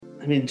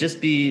I mean, just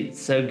be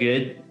so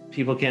good,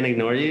 people can't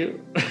ignore you.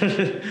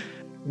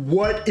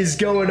 What is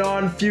going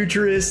on,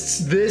 futurists?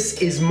 This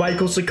is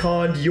Michael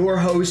Second, your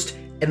host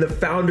and the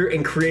founder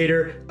and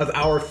creator of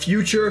our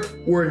future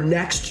or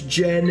next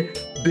gen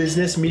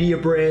business media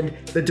brand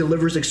that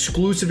delivers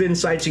exclusive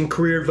insights and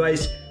career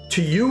advice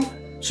to you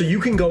so you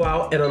can go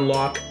out and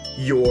unlock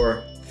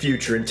your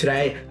future. And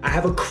today I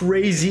have a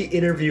crazy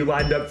interview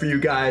lined up for you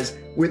guys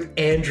with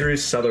Andrew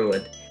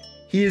Sutherland.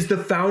 He is the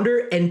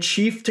founder and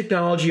chief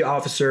technology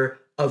officer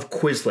of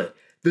Quizlet,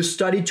 the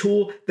study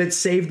tool that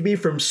saved me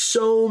from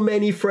so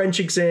many French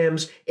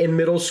exams in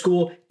middle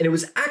school. And it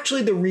was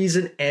actually the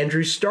reason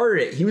Andrew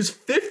started it. He was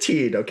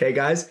 15, okay,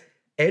 guys?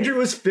 Andrew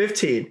was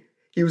 15.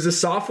 He was a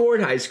sophomore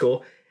in high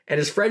school, and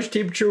his French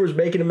teacher was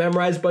making him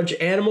memorize a bunch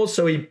of animals,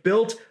 so he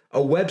built a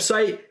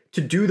website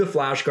to do the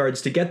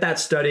flashcards, to get that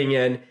studying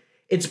in.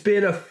 It's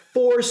been a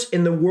force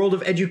in the world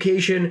of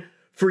education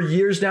for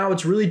years now.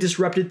 It's really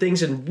disrupted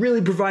things and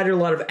really provided a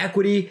lot of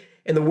equity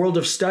in the world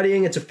of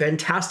studying. It's a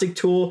fantastic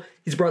tool.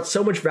 He's brought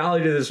so much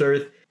value to this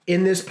earth.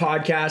 In this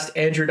podcast,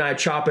 Andrew and I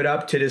chop it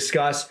up to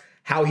discuss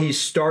how he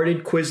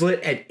started Quizlet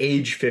at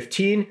age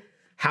 15,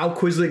 how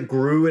Quizlet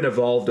grew and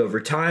evolved over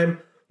time,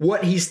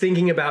 what he's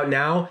thinking about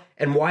now,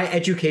 and why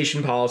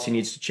education policy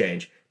needs to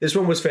change. This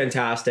one was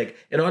fantastic.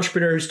 An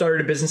entrepreneur who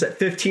started a business at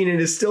 15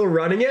 and is still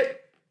running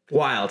it.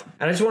 Wild.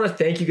 And I just want to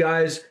thank you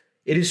guys.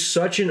 It is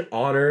such an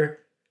honor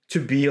to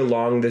be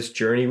along this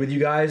journey with you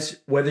guys.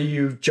 Whether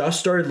you've just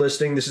started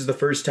listening, this is the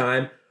first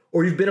time,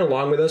 or you've been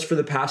along with us for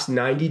the past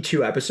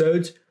 92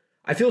 episodes,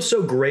 I feel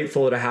so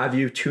grateful to have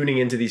you tuning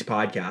into these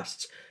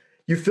podcasts.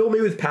 You fill me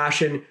with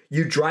passion,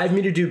 you drive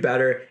me to do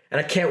better, and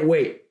I can't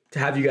wait to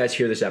have you guys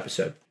hear this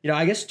episode.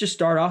 I guess just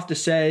start off to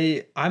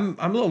say I'm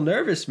a little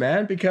nervous,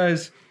 man,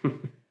 because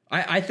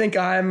I think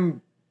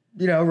I'm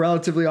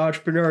relatively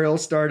entrepreneurial,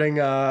 starting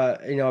a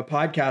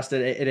podcast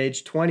at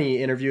age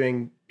 20,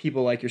 interviewing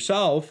people like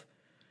yourself.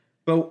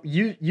 But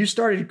you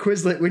started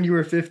Quizlet when you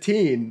were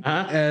 15,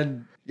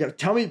 and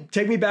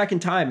take me back in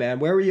time, man.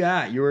 Where were you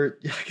at? You were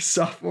like a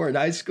sophomore in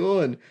high school,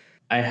 and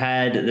I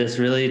had this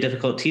really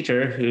difficult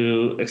teacher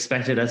who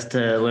expected us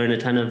to learn a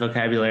ton of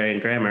vocabulary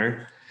and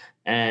grammar.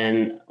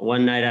 And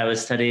one night I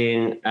was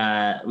studying,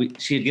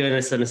 she had given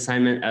us an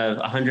assignment of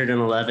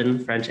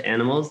 111 French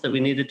animals that we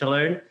needed to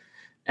learn,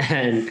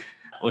 and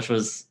which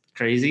was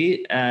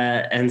crazy.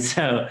 And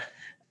so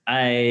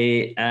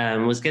I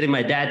was getting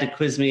my dad to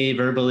quiz me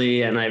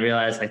verbally, and I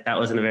realized that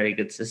wasn't a very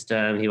good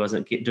system. He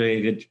wasn't doing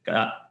a good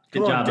job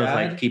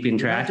of keeping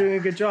track. You're not doing a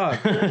good job.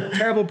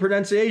 Terrible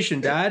pronunciation,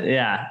 Dad.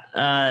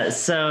 Yeah.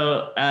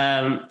 So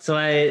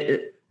I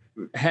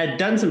had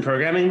done some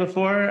programming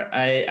before.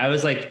 I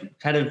was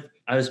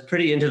I was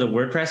pretty into the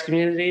WordPress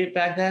community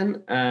back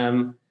then.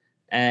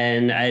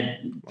 And I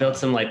built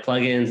some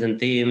plugins and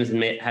themes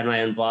and had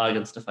my own blog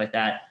and stuff like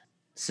that.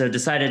 So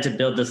decided to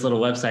build this little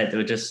website that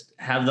would just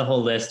have the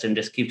whole list and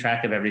just keep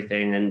track of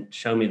everything and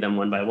show me them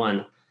one by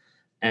one.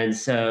 And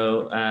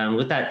so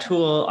with that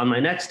tool on my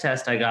next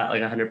test, I got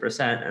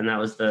 100%. And that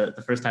was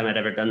the first time I'd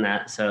ever done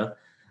that. So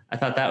I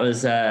thought that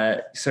was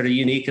sort of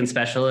unique and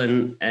special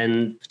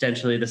and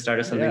potentially the start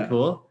of something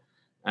cool.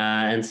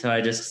 And so I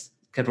just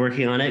kept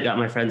working on it, got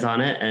my friends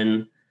on it,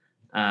 and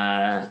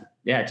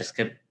just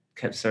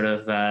kept sort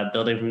of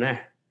building from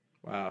there.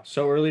 Wow.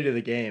 So early to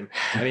the game.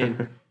 I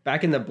mean,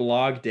 back in the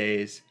blog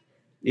days.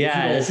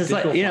 Yeah, this is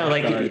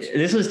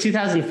this was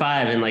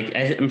 2005, and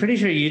I'm pretty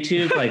sure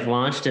YouTube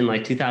launched in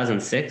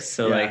 2006.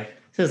 So this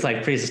is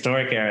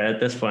prehistoric era at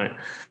this point.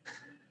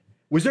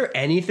 Was there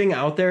anything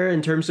out there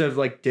in terms of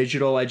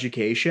digital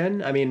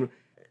education? I mean,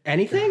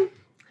 anything?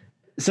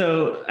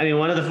 So, I mean,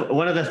 one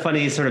of the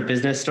funny sort of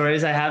business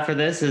stories I have for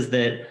this is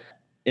that,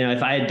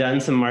 if I had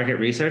done some market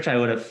research, I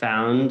would have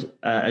found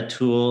a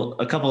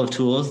couple of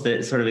tools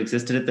that sort of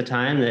existed at the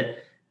time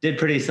that did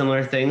pretty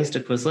similar things to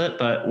Quizlet,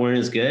 but weren't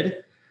as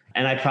good.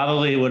 And I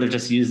probably would have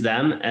just used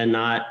them and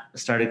not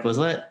started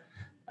Quizlet.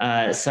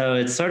 So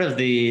it's sort of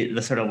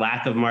the sort of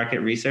lack of market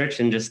research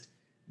and just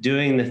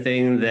doing the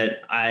thing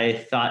that I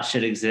thought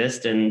should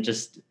exist and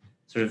just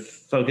sort of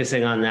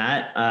focusing on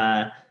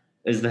that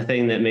is the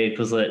thing that made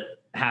Quizlet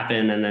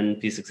happen and then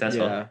be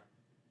successful. Yeah.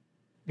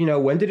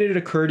 When did it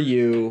occur to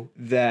you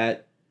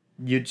that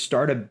you'd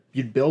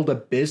build a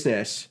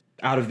business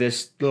out of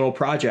this little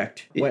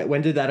project?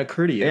 When did that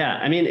occur to you? Yeah,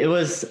 I mean, it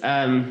was,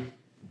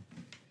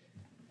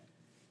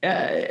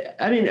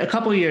 a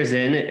couple years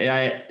in,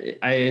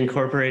 I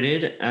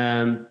incorporated,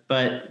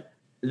 but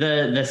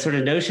the sort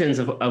of notions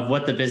of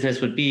what the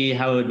business would be,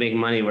 how it would make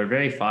money were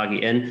very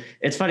foggy. And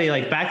it's funny,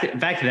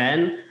 back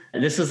then,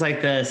 this was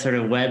the sort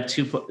of web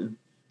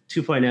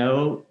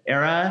 2.0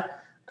 era,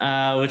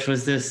 which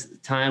was this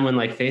time when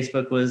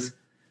Facebook was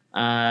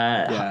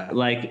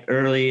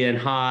early and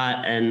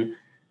hot, and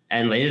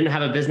they didn't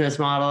have a business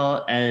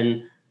model,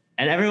 and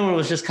everyone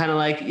was just kind of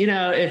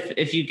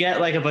if you get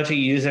a bunch of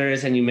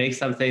users and you make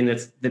something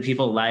that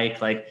people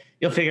like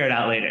you'll figure it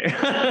out later.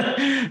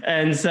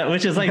 And so,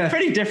 which is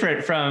pretty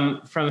different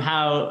from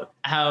how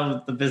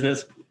the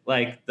business,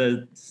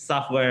 the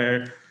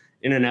software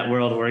internet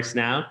world works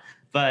now.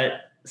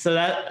 But so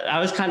that I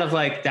was kind of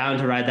like down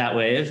to ride that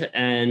wave.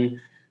 And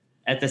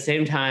at the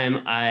same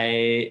time,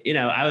 I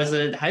was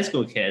a high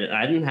school kid.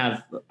 I didn't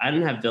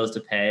have bills to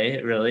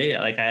pay really.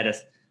 Like I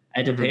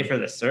had to pay for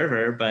the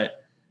server,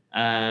 but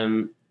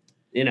there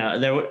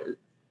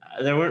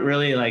weren't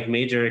really like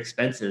major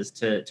expenses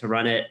to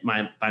run it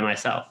by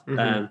myself.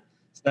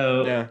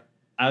 So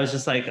I was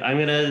just like, I'm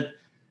gonna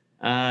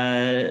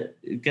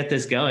get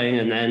this going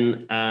and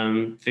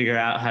then figure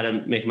out how to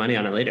make money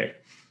on it later.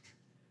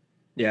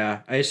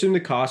 Yeah, I assume the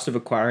cost of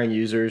acquiring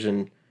users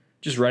and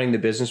just running the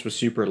business was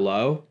super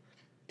low.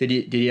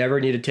 Did you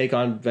ever need to take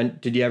on?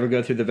 Did you ever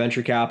go through the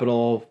venture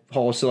capital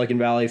whole Silicon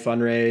Valley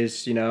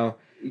fundraise?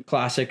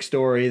 Classic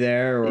story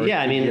there. Or yeah,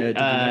 I mean,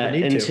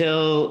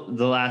 until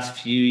the last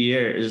few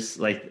years,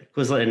 like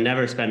Quizlet had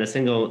never spent a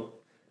single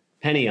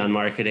penny on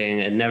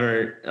marketing, and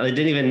I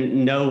didn't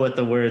even know what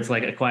the words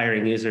like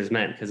acquiring users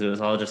meant, because it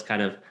was all just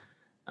kind of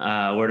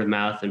word of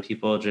mouth and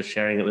people just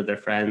sharing it with their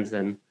friends.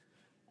 And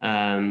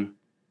and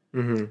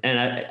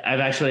I've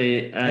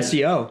actually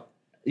SEO.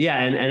 Yeah,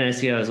 and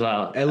SEO as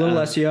well. A little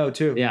SEO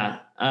too. Yeah.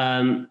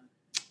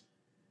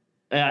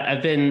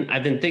 I've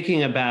been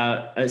thinking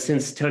about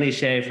since Tony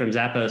Hsieh from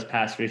Zappos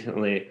passed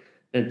recently.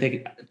 Been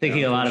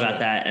thinking a lot about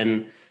that,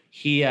 and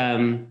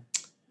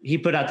he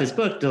put out this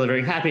book,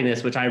 Delivering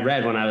Happiness, which I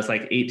read when I was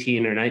like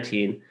 18 or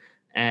 19,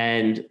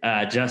 and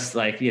just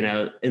like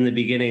in the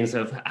beginnings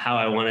of how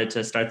I wanted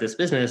to start this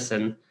business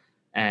and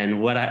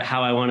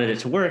how I wanted it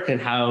to work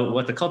and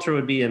what the culture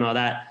would be and all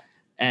that.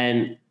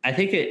 And I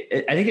think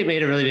it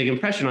made a really big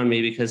impression on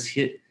me, because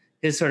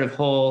his sort of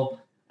whole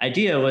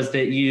idea was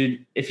that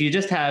if you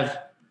just have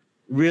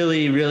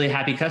really, really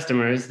happy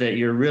customers, that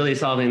you're really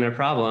solving their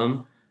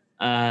problem,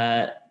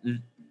 and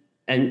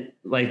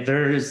like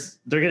they're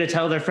going to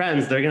tell their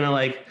friends, they're going to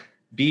like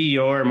be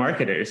your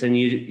marketers, and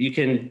you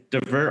can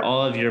divert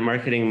all of your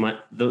marketing,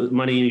 the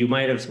money you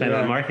might have spent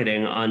on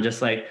marketing, on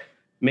just like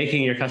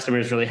making your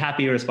customers really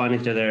happy,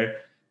 responding to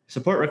their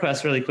support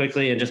requests really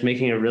quickly, and just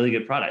making a really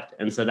good product.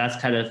 And so that's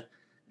kind of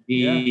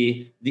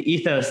the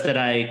ethos that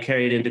I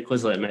carried into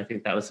Quizlet, and I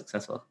think that was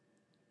successful.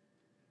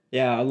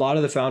 Yeah, a lot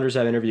of the founders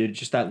I've interviewed,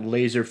 just that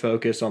laser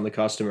focus on the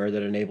customer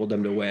that enabled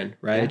them to win,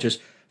 right? Yeah.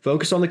 Just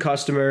focus on the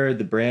customer,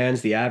 the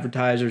brands, the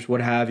advertisers,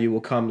 what have you,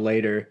 will come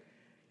later.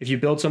 If you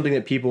build something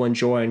that people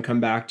enjoy and come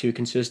back to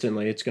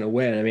consistently, it's going to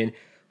win. I mean,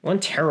 one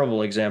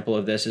terrible example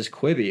of this is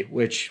Quibi,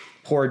 which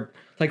poured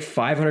like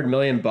 $500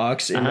 million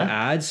into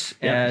ads,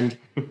 and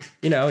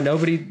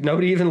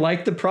nobody even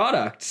liked the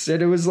product.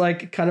 And it was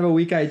like kind of a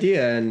weak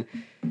idea, and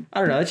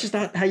I don't know, it's just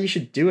not how you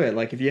should do it.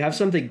 Like if you have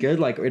something good,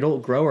 like it'll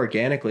grow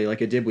organically,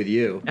 like it did with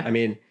you. I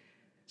mean,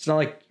 it's not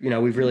like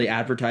we've really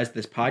advertised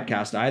this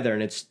podcast either,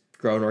 and it's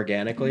grown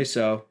organically.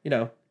 So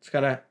it's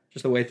kind of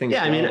just the way things.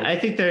 Yeah, go. I mean, I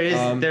think there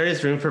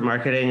is room for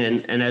marketing,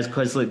 and as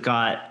Quizlet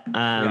got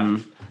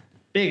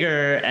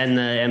bigger and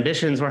the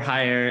ambitions were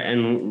higher,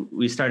 and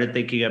we started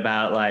thinking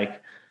about like,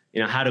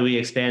 how do we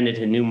expand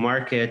into new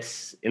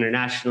markets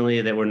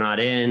internationally that we're not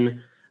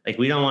in? Like,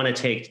 we don't want to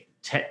take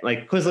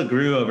like Quizlet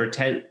grew over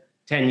 10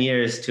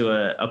 years to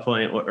a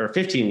point, or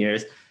 15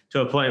 years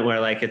to a point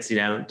where like it's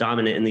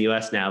dominant in the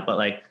US now. But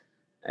like,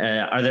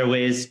 are there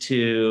ways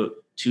to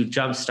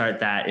jumpstart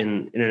that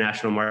in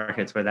international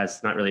markets where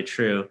that's not really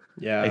true?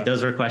 Yeah, like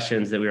those were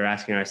questions that we were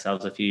asking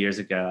ourselves a few years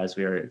ago as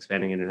we were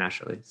expanding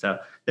internationally. So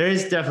there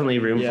is definitely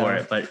room for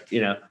it, but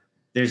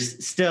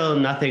there's still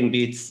nothing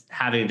beats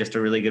having just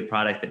a really good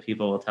product that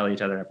people will tell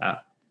each other about.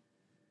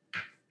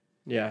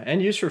 Yeah,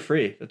 and use for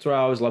free. That's what I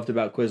always loved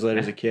about Quizlet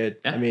as a kid.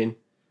 Yeah. I mean,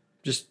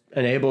 just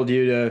enabled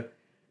you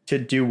to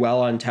do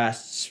well on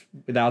tests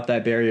without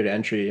that barrier to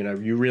entry.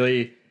 You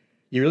really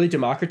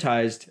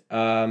democratized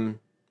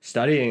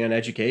studying and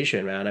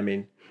education, man. I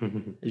mean,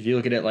 if you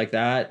look at it like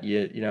that,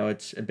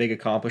 it's a big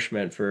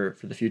accomplishment for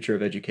the future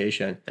of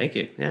education. Thank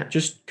you. Yeah.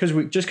 Just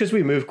because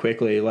we move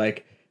quickly,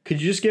 like, could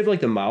you just give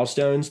like the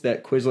milestones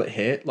that Quizlet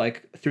hit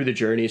like through the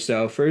journey?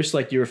 So first,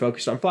 like you were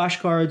focused on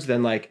flashcards,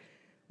 then like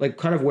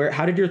kind of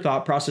how did your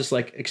thought process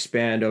like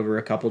expand over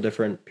a couple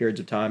different periods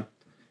of time?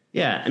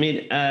 Yeah, I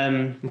mean,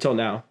 until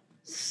now.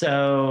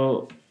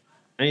 So,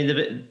 I mean,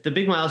 the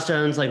big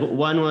milestones, like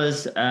one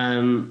was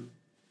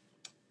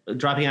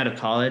dropping out of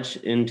college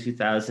in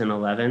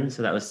 2011.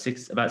 So that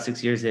was about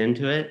 6 years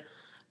into it.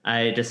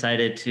 I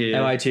decided to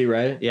MIT,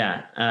 right?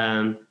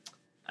 Yeah.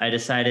 I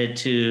decided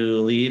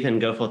to leave and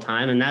go full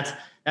time. And that's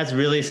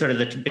really sort of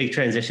the big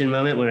transition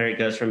moment where it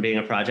goes from being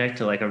a project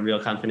to like a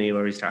real company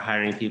where we start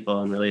hiring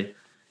people and really,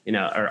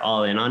 are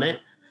all in on it.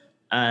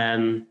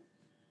 I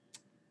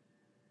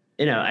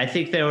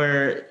think there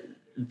were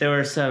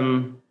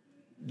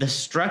the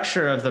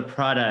structure of the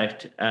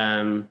product.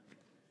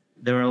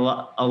 There were a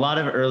lot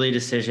of early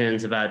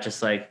decisions about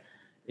just like,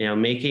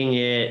 making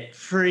it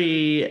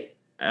free,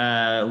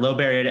 low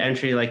barrier to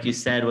entry, like you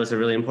said, was a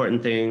really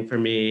important thing for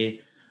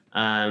me.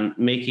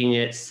 Making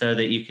it so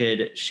that you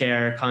could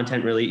share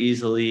content really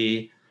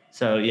easily.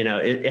 So,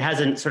 it has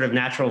a sort of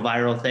natural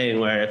viral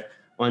thing where if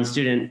one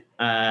student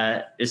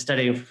is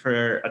studying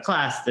for a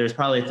class, there's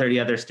probably 30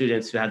 other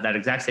students who have that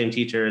exact same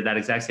teacher, that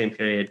exact same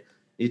period,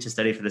 need to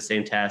study for the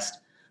same test.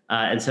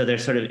 And so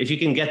there's sort of, if you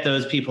can get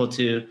those people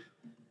to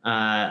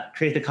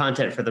create the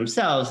content for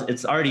themselves,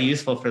 it's already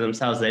useful for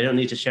themselves. They don't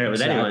need to share it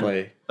with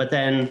anyone. But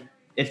then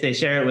if they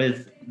share it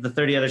with the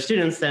 30 other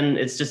students, then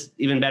it's just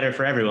even better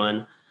for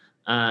everyone.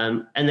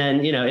 And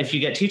then, if you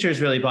get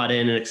teachers really bought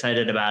in and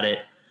excited about it,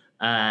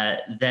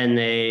 then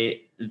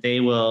they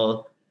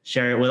will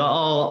share it with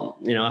all,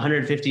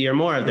 150 or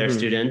more of their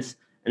students.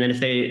 And then if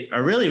they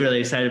are really, really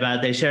excited about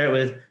it, they share it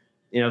with,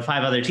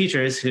 5 other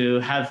teachers who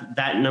have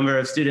that number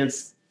of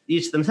students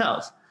each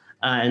themselves.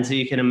 And so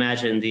you can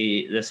imagine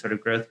the sort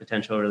of growth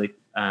potential really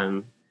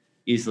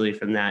easily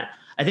from that.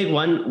 I think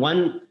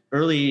one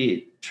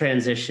early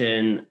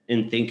transition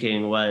in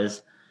thinking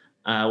was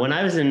when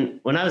I was in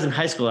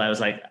high school, I was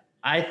like,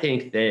 I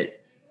think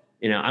that,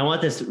 I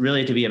want this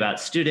really to be about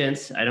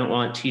students. I don't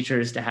want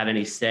teachers to have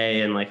any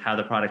say in like how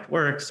the product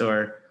works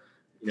or,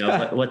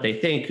 what they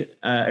think,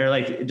 or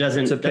like it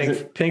doesn't.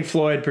 It's a Pink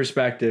Floyd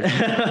perspective.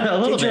 A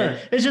little bit.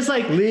 It's just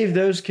like leave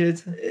those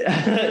kids.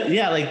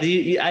 Yeah, like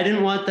I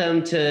didn't want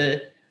them to,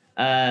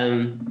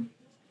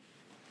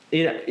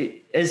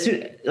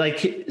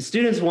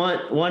 students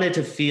wanted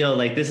to feel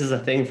like this is a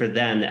thing for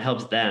them that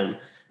helps them,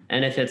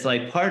 and if it's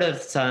like part of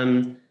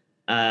some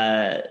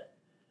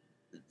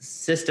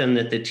system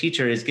that the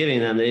teacher is giving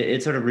them,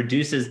 it sort of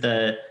reduces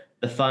the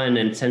fun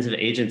and sense of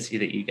agency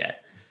that you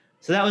get.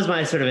 So that was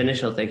my sort of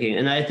initial thinking.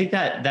 And I think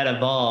that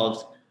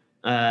evolved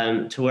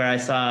to where I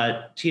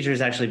saw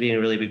teachers actually being a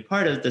really big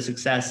part of the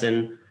success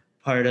and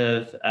part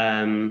of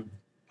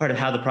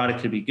how the product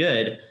could be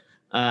good,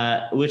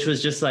 which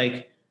was just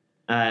like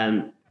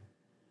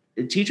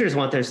teachers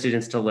want their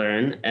students to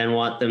learn and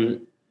want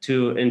them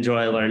to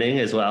enjoy learning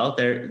as well.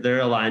 They're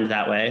aligned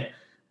that way.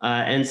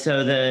 And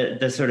so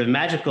the sort of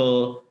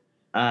magical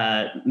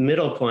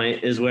middle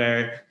point is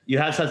where you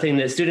have something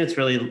that students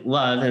really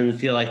love and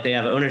feel like they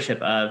have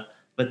ownership of,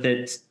 but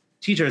that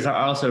teachers are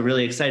also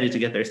really excited to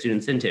get their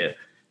students into.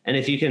 And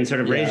if you can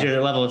sort of raise your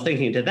level of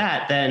thinking to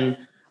that,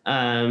 then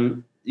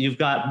you've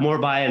got more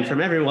buy-in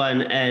from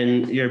everyone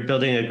and you're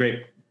building a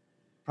great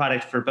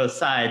product for both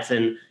sides,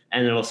 and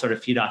it'll sort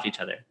of feed off each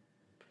other.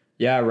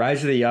 Yeah,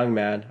 rise of the young,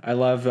 man. I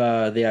love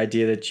the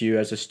idea that you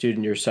as a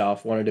student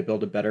yourself wanted to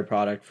build a better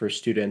product for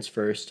students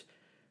first.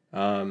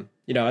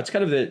 It's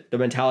kind of the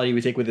mentality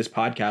we take with this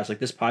podcast. Like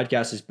this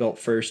podcast is built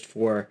first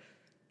for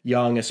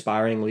young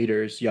aspiring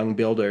leaders, young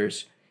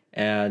builders.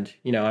 And,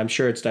 I'm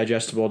sure it's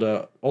digestible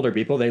to older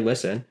people. They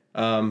listen.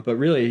 But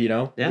really,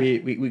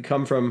 we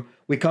come from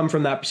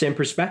that same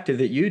perspective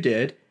that you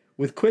did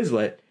with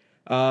Quizlet.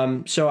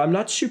 So I'm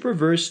not super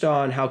versed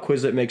on how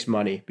Quizlet makes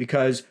money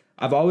because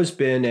I've always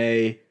been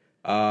a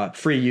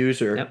free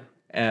user,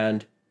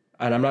 and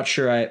I'm not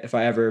sure if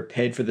I ever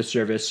paid for the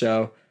service.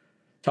 So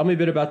tell me a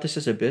bit about this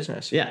as a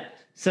business. Yeah.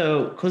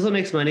 So Quizlet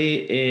makes money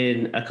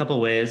in a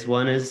couple ways.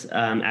 One is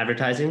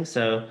advertising.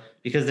 So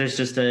because there's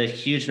just a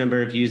huge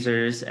number of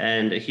users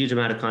and a huge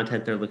amount of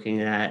content they're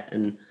looking at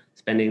and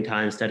spending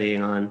time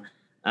studying on,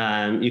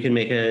 you can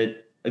make a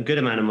good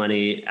amount of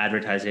money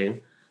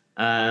advertising.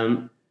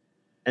 And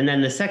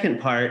then the second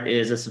part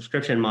is a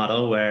subscription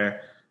model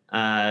where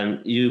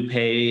you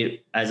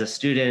pay as a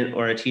student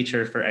or a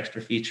teacher for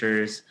extra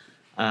features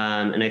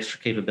and extra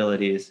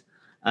capabilities.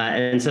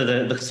 And so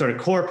the sort of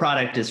core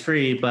product is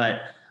free,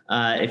 but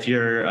if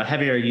you're a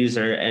heavier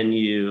user and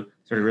you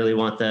sort of really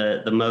want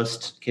the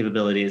most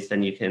capabilities,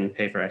 then you can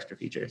pay for extra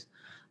features.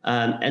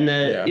 And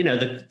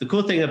the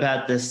cool thing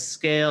about the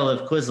scale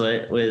of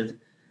Quizlet with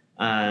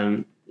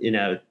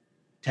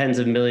tens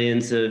of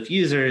millions of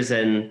users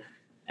and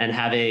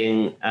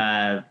having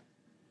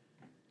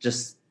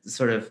just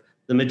sort of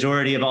the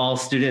majority of all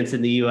students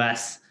in the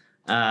US,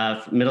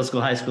 middle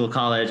school, high school,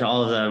 college,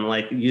 all of them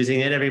like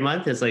using it every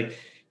month, is like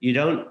you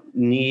don't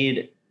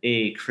need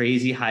a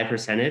crazy high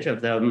percentage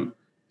of them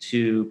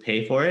to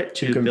pay for it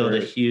to build a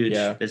huge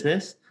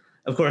business.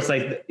 Of course,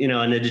 like,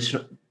 an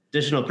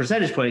additional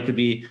percentage point could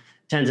be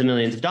tens of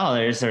millions of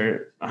dollars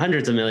or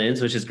hundreds of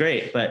millions, which is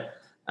great. But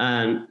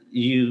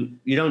you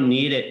don't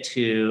need it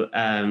to,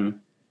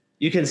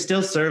 you can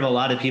still serve a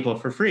lot of people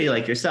for free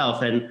like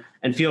yourself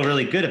and feel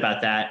really good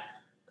about that.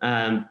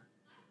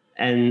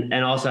 And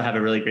also have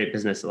a really great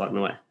business along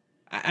the way.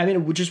 I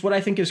mean, just what I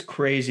think is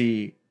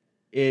crazy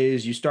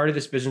is you started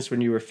this business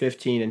when you were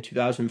 15 in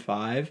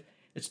 2005.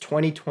 It's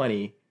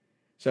 2020.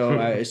 So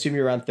I assume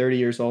you're around 30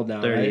 years old now,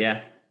 30, right?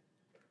 Yeah.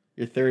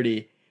 You're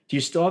 30. Do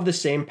you still have the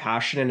same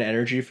passion and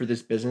energy for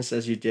this business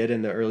as you did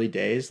in the early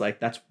days? Like,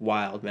 that's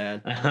wild,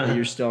 man.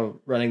 You're still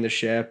running the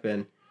ship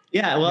and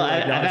yeah,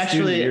 well,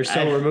 you're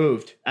so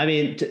removed. I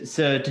mean,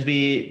 so to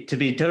be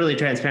totally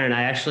transparent,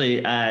 I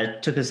actually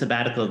took a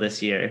sabbatical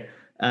this year.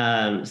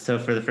 So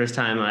for the first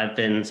time, I've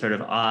been sort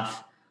of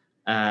off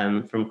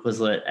from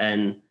Quizlet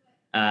and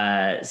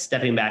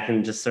stepping back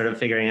and just sort of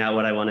figuring out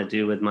what I want to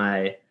do with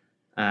my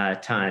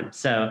time.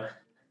 So,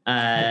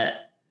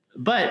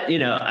 but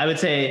I would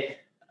say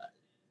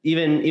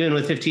even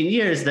with 15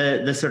 years,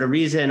 the sort of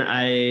reason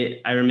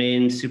I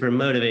remained super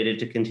motivated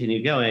to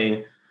continue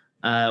going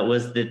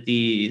was that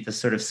the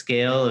sort of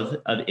scale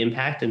of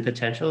impact and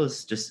potential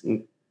is just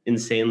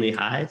insanely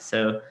high.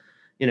 So,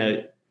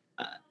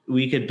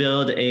 we could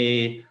build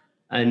a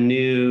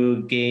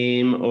new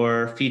game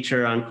or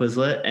feature on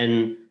Quizlet,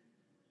 and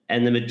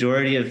the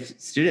majority of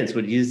students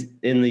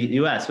in the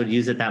US would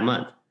use it that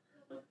month.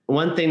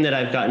 One thing that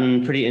I've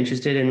gotten pretty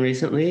interested in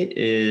recently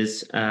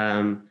is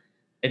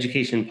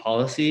education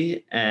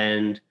policy,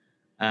 and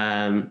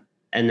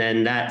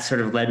then that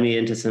sort of led me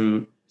into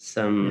some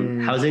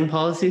housing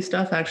policy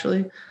stuff,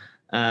 actually.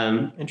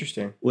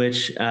 Interesting.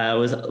 Which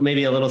was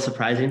maybe a little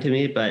surprising to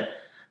me, but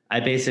I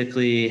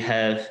basically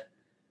have,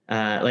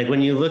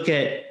 when you look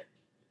at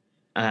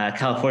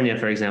California,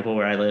 for example,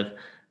 where I live,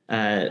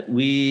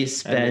 we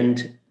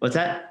spend, what's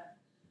that?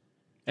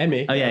 And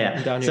me. Oh, yeah.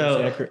 I'm down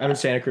here I'm in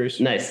Santa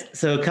Cruz. Nice.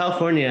 So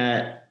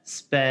California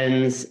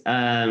spends,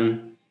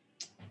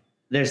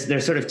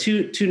 there's sort of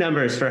two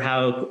numbers for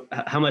how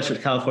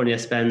much California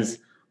spends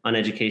on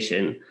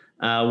education.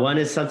 One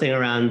is something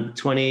around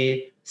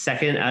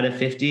 22nd out of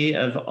 50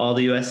 of all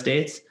the US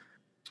states,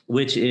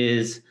 which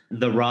is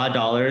the raw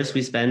dollars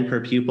we spend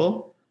per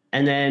pupil.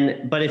 And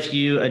then, but if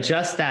you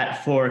adjust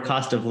that for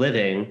cost of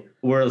living,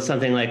 we're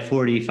something like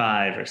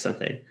 45 or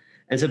something.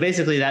 And so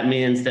basically that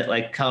means that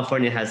like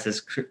California has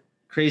this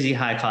crazy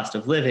high cost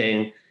of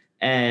living.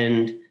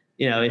 And,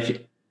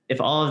 if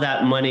all of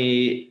that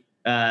money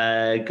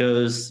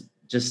goes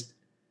just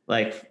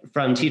like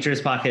from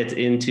teachers' pockets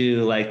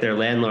into like their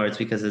landlords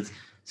because it's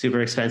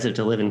super expensive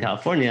to live in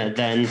California,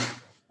 then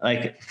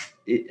like,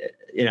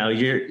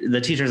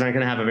 the teachers aren't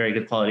going to have a very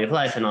good quality of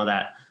life and all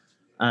that.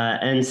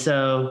 And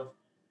so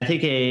I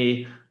think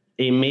a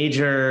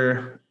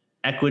major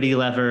equity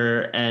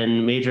lever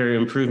and major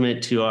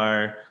improvement to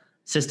our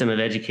system of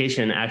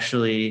education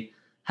actually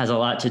has a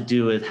lot to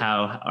do with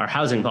how our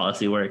housing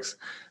policy works,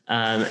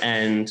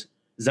 and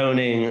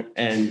zoning,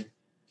 and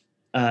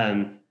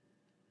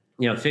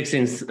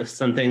fixing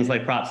some things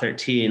like Prop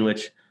 13,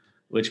 which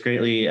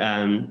greatly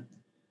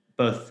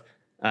both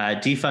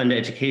defund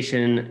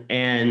education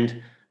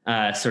and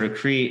sort of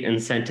create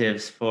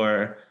incentives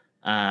for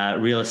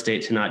real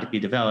estate to not be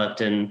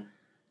developed and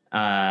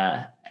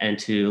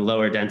to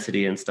lower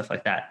density and stuff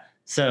like that.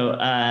 So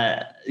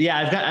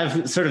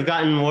I've sort of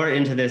gotten more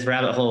into this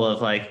rabbit hole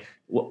of like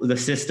the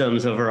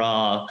systems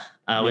overall,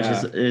 which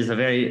is a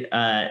very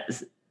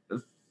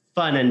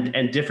fun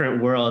and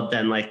different world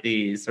than like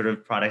the sort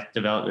of product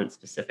development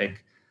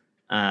specific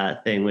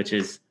thing, which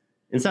is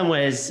in some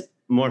ways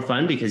more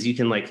fun because you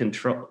can like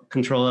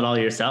control it all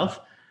yourself.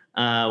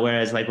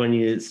 Whereas like when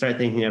you start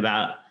thinking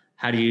about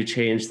how do you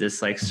change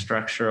this like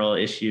structural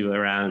issue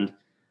around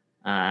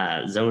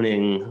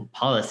zoning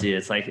policy,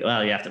 it's like,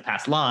 well, you have to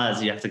pass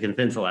laws, you have to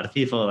convince a lot of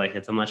people. Like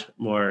it's a much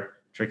more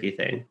tricky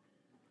thing.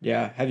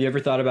 Yeah. Have you ever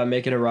thought about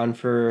making a run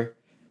for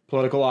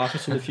political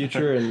office in the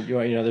future? And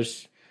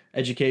there's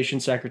education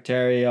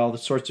secretary, all the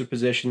sorts of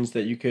positions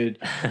that you could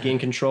gain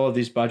control of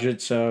these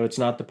budgets. So it's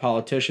not the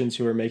politicians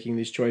who are making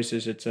these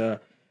choices. It's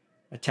a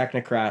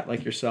technocrat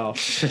like yourself.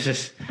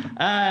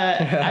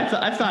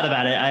 I've thought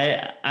about it.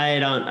 I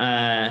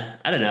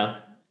don't know.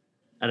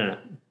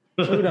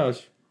 Who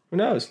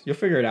knows? You'll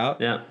figure it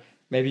out. Yeah.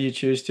 Maybe you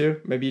choose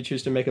to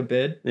make a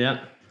bid.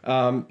 Yeah.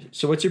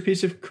 So what's your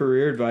piece of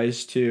career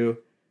advice to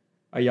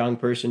a young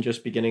person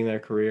just beginning their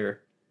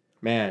career?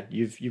 Man,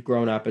 you've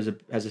grown up as a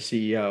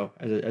CEO,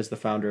 as the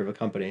founder of a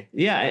company.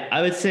 Yeah,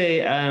 I would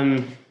say,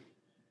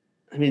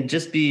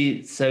 just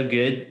be so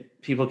good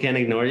people can't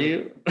ignore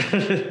you.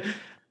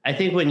 I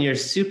think when you're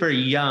super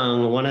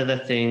young, one of the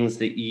things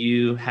that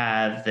you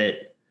have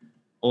that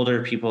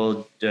older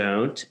people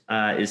don't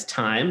is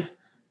time.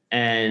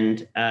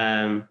 And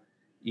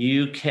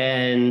you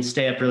can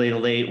stay up really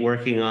late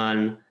working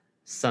on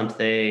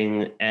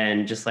something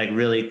and just like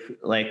really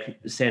like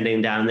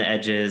sanding down the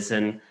edges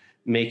and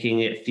making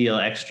it feel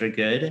extra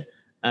good,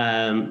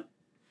 and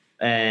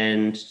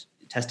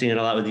testing it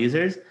a lot with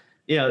users.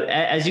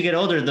 As you get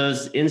older,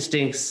 those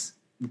instincts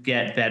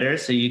get better,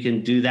 so you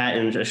can do that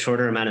in a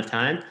shorter amount of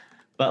time.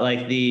 But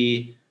like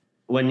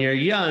when you're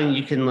young,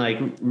 you can like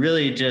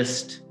really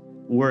just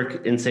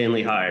work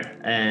insanely hard.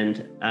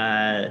 And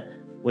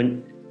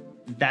when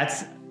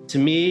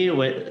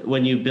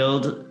you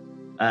build,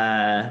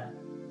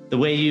 the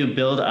way you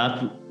build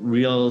up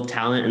real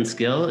talent and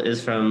skill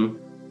is from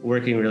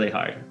working really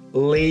hard.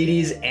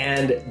 Ladies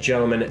and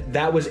gentlemen,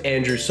 that was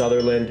Andrew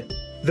Sutherland,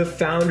 the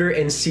founder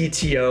and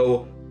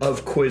CTO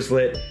of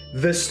Quizlet,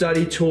 the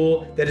study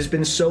tool that has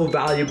been so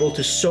valuable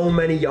to so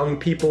many young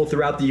people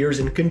throughout the years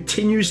and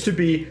continues to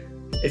be.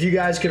 If you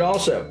guys could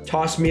also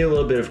toss me a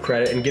little bit of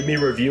credit and give me a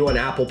review on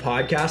Apple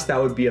Podcasts,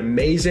 that would be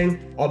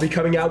amazing. I'll be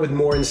coming out with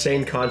more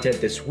insane content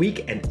this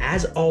week. And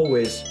as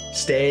always,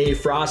 stay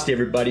frosty,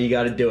 everybody. You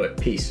got to do it.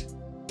 Peace.